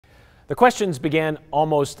The questions began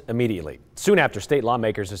almost immediately. Soon after state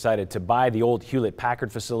lawmakers decided to buy the old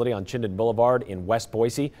Hewlett-Packard facility on Chinden Boulevard in West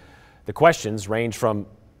Boise, the questions range from,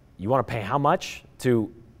 you want to pay how much,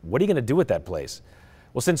 to what are you going to do with that place?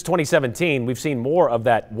 Well, since 2017, we've seen more of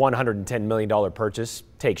that $110 million purchase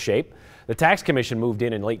take shape. The Tax Commission moved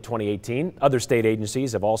in late 2018. Other state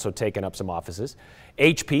agencies have also taken up some offices.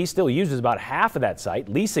 HP still uses about half of that site,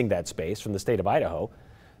 leasing that space from the state of Idaho.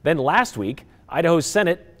 Then last week, Idaho's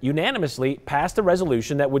Senate unanimously passed a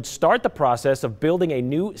resolution that would start the process of building a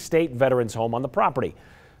new state veterans home on the property,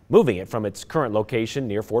 moving it from its current location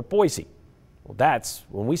near Fort Boise. Well, that's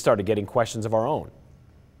when we started getting questions of our own.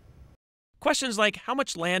 Questions like, how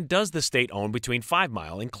much land does the state own between 5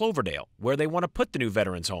 Mile and Cloverdale, where they want to put the new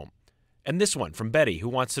veterans home? And this one from Betty, who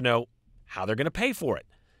wants to know how they're going to pay for it.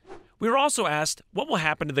 We were also asked what will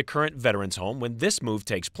happen to the current veterans home when this move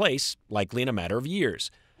takes place, likely in a matter of years.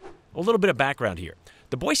 A little bit of background here.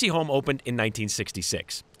 The Boise home opened in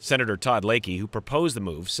 1966. Senator Todd Lakey, who proposed the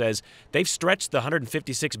move, says they've stretched the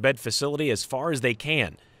 156-bed facility as far as they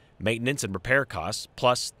can. Maintenance and repair costs,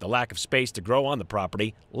 plus the lack of space to grow on the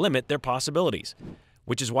property, limit their possibilities,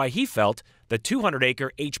 which is why he felt the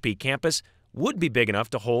 200-acre HP campus would be big enough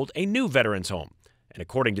to hold a new veterans home. And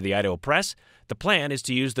according to the Idaho Press, the plan is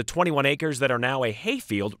to use the 21 acres that are now a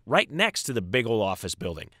hayfield right next to the big old office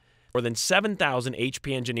building. More than 7,000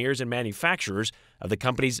 HP engineers and manufacturers of the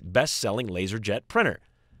company's best-selling LaserJet printer.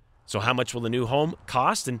 So how much will the new home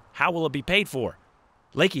cost and how will it be paid for?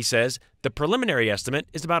 Lakey says the preliminary estimate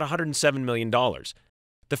is about $107 million.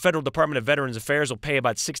 The Federal Department of Veterans Affairs will pay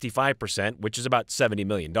about 65%, which is about $70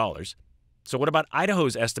 million. So what about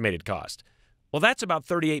Idaho's estimated cost? Well, that's about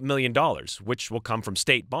 $38 million, which will come from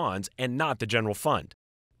state bonds and not the general fund.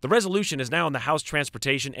 The resolution is now in the House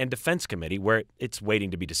Transportation and Defense Committee, where it's waiting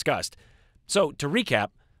to be discussed. So, to recap,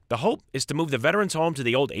 the hope is to move the veterans home to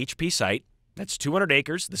the old HP site. That's 200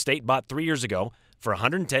 acres the state bought 3 years ago for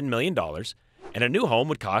 $110 million, and a new home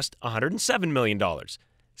would cost $107 million,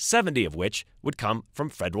 70 of which would come from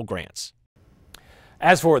federal grants.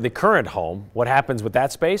 As for the current home, what happens with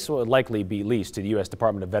that space will likely be leased to the U.S.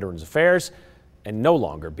 Department of Veterans Affairs and no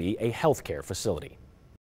longer be a health care facility.